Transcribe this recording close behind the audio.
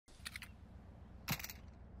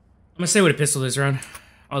gonna stay with a pistol this round.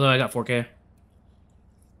 Although I got 4K.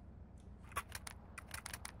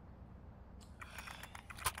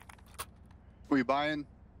 Were you buying?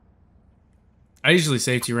 I usually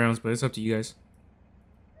save 2 rounds, but it's up to you guys.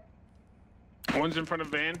 One's in front of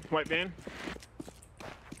van, white van.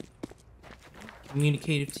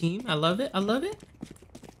 Communicative team. I love it. I love it.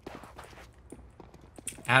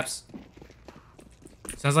 Apps.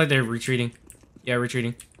 Sounds like they're retreating. Yeah,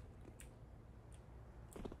 retreating.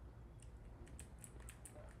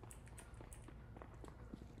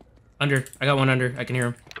 Under. I got one under. I can hear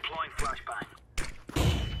him. Deploying flashbang.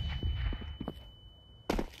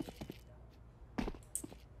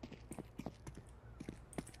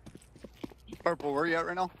 Purple, where are you at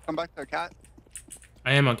right now? Come back to the cat.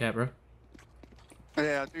 I am on cat, bro.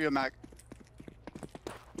 Yeah, do your Mac.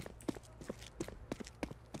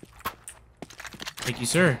 Thank you,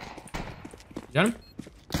 sir. You got him?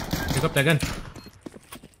 Pick up that gun.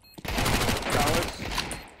 Dallas.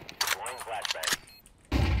 Deploying flashbang.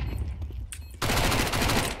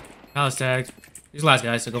 Palace tagged. He's the last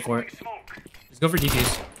guy, so go for it. Smoke. Let's go for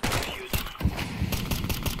defuse.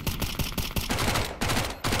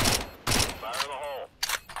 Fire in the hole.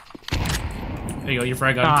 There you go, your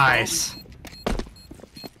frag gun. Nice.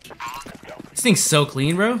 This thing's so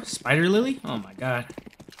clean, bro. Spider Lily? Oh my god.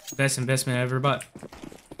 Best investment I ever bought.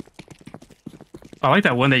 I like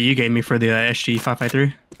that one that you gave me for the SG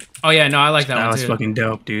 553. Oh yeah, no, I like that one That was too. fucking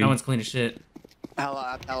dope, dude. That one's clean as shit. Hell.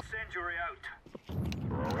 Incendiary out.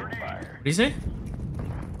 Throwing fire. What do you say?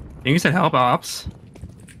 I think you said help ops.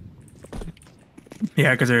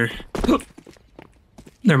 Yeah, because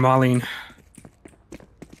they're mauling.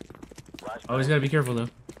 Always gotta be careful though.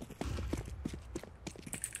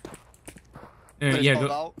 They Yeah, stalled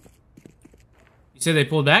go. out. You said they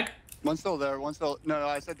pulled back? One's still there. One's still. No,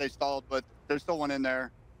 I said they stalled, but there's still one in there.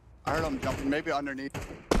 I heard them jumping, maybe underneath.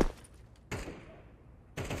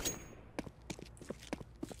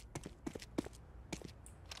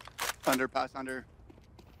 Underpass under.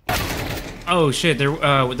 Oh shit,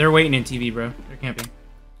 they're waiting in TV, bro. They're camping.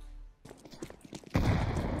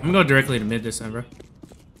 I'm gonna go directly to mid this time, bro.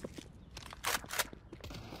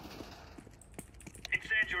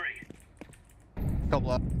 Incendiary. Couple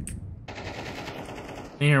up.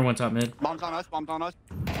 In here, one top mid. Bombs on us. Bombs on us.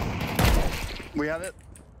 We have it.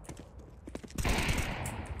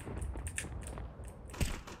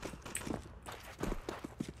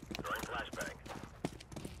 Throwing flashbang.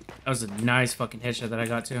 That was a nice fucking headshot that I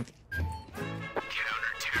got too.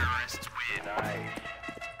 Counter-terrorists win. Nice.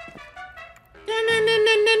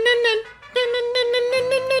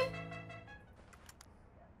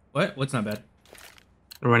 What? What's not bad?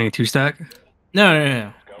 They're running a 2-stack.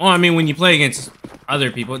 No. Well, I mean, when you play against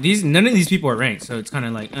other people, none of these people are ranked, so it's kind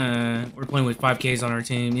of like, we're playing with 5Ks on our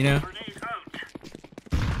team, you know? Grenade out.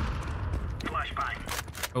 Flashbang.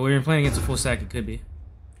 But when you're playing against a full stack, it could be.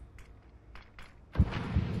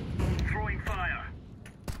 Throwing fire.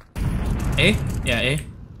 A? Yeah, A.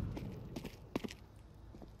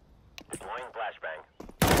 Deploying flashbang.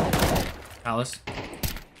 Palace.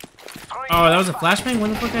 Oh, that was a flashbang? When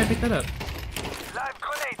the fuck did I pick that up? Live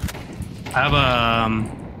grenade. I have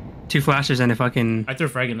 2 flashes and a fucking I threw a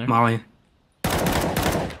frag in there. molly. One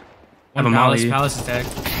have a Palace, molly. Palace is tagged.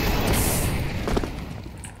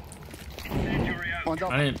 Incendiary out. One's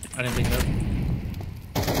up. I didn't pick it up.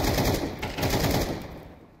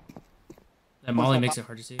 That molly makes it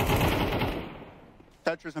hard to see.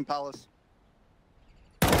 Tetris and Palace.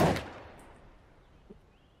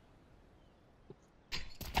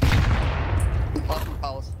 Awesome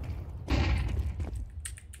Palace.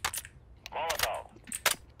 Molotov.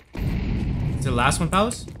 Is it the last one,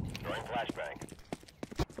 Palace? Throwing flashbang.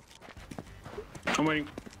 I'm waiting.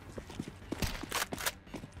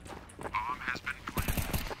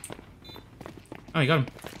 Oh, you got him.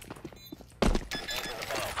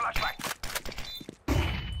 Flashbang.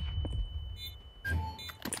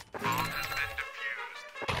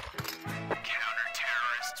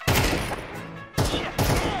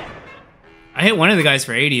 I hit one of the guys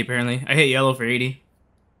for 80, apparently. I hit yellow for 80.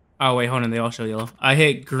 Oh, wait, hold on. They all show yellow. I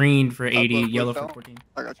hit green for 80, blue yellow for fell. 14.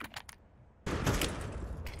 I got you.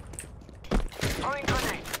 Throwing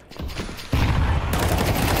grenade.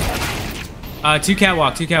 2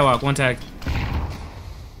 catwalk, 1 tag.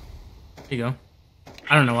 There you go.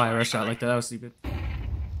 I don't know why I rushed out like that. That was stupid.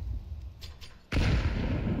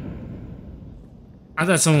 I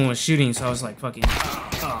thought someone was shooting, so I was like, fucking.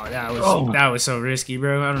 Oh, that was so risky,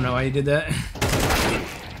 bro. I don't know why you did that.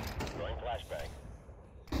 Throwing flashbang.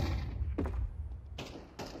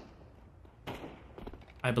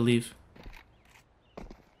 I believe.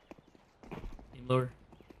 Aim lower.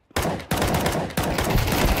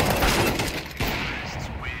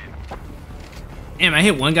 Damn, I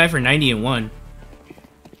hit one guy for 90 and 1.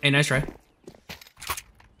 Hey, nice try.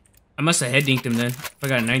 I must have head dinked him then. If I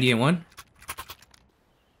got 90 and 1.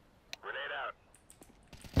 Grenade out.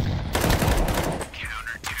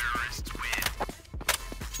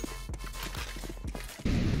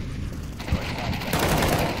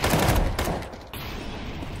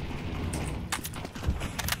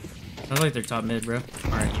 Sounds like they're top mid, bro.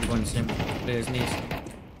 Alright, you're going the same way as me.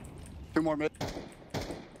 2 more mid.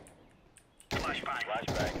 Flashbang.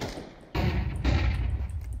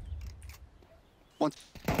 One.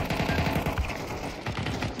 Fire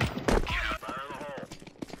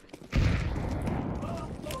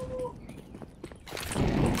in the hole.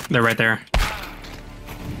 They're right there.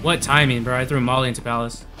 What timing, bro? I threw Molly into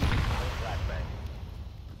Palace. Flashbang.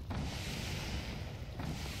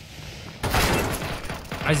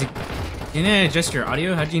 Isaac, didn't I adjust your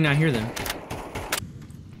audio? How did you not hear them?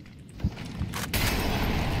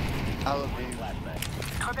 I love you. Flashbang.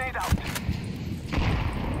 Grenade out.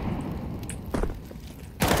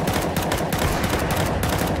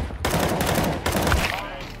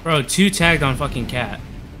 Bro, 2 tagged on fucking Cat.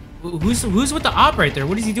 Who's with the op right there?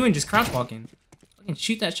 What is he doing? Just crouch walking. Fucking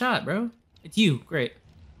shoot that shot, bro. It's you. Great.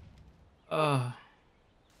 Bombs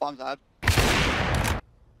out.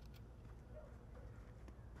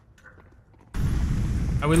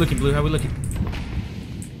 How we looking, Blue? How we looking?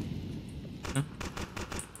 No?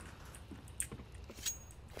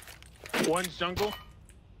 One's jungle.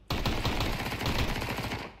 One's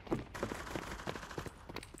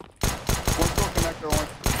still connector. One.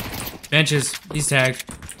 Benches. He's tagged.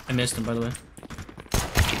 I missed him, by the way.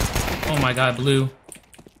 Oh my god, Blue.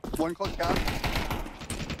 One close cat.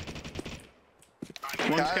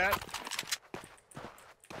 One's cat.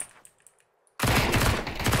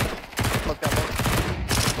 Close cat.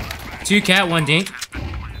 2 Cat, 1 dink.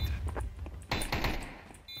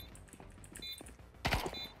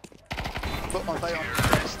 Put on site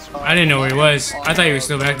on. I didn't know where he was. I thought he was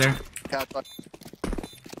still back there. Cat. One.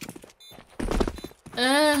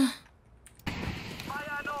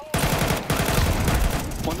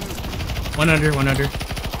 1 under, 1 under.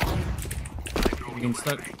 I'm getting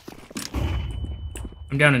stuck.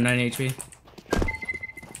 I'm down to 9 HP.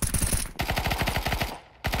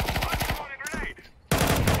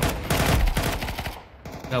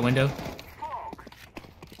 Got window.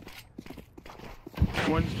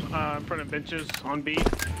 One's in front of benches on B.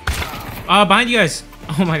 Behind you guys.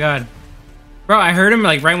 Oh my god. Bro, I heard him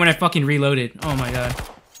like right when I fucking reloaded. Oh my god.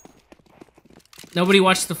 Nobody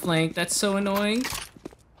watched the flank. That's so annoying.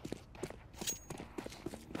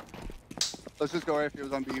 Let's just go right if he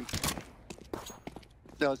was on B.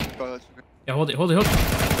 Yeah, let's just go. Let's just go. Yeah, hold it, hold it, hold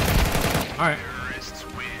it. Alright.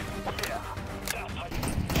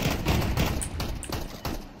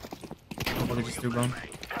 Oh, they just threw bomb.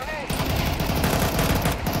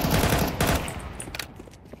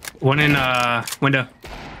 One in window.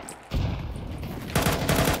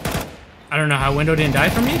 I don't know how window didn't die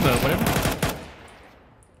for me, but whatever.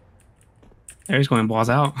 There he's going balls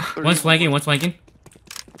out. One's flanking, one's flanking.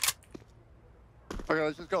 Okay,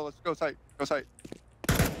 let's just go. Let's go site. Go site.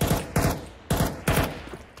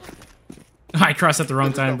 I crossed at the wrong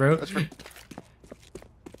Let's time, go. bro. Let's go.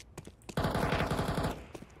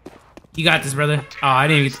 You got this, brother. Oh, I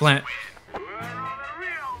didn't even get to plant.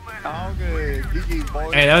 Oh, good. GG,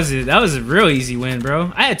 boys. Hey, that was a real easy win,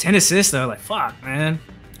 bro. I had 10 assists though. Like, fuck, man.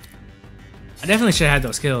 I definitely should have had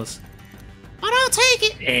those kills. But I'll take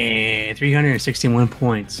it. Hey, 361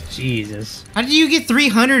 points. Jesus. How did you get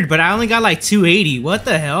 300, but I only got like 280? What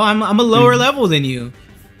the hell? I'm a lower level than you.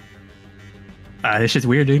 This shit's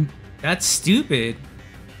weird, dude. That's stupid.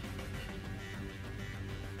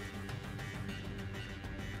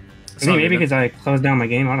 I think maybe because I closed down my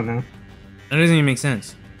game. I don't know. That doesn't even make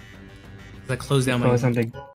sense. I closed down my Close something.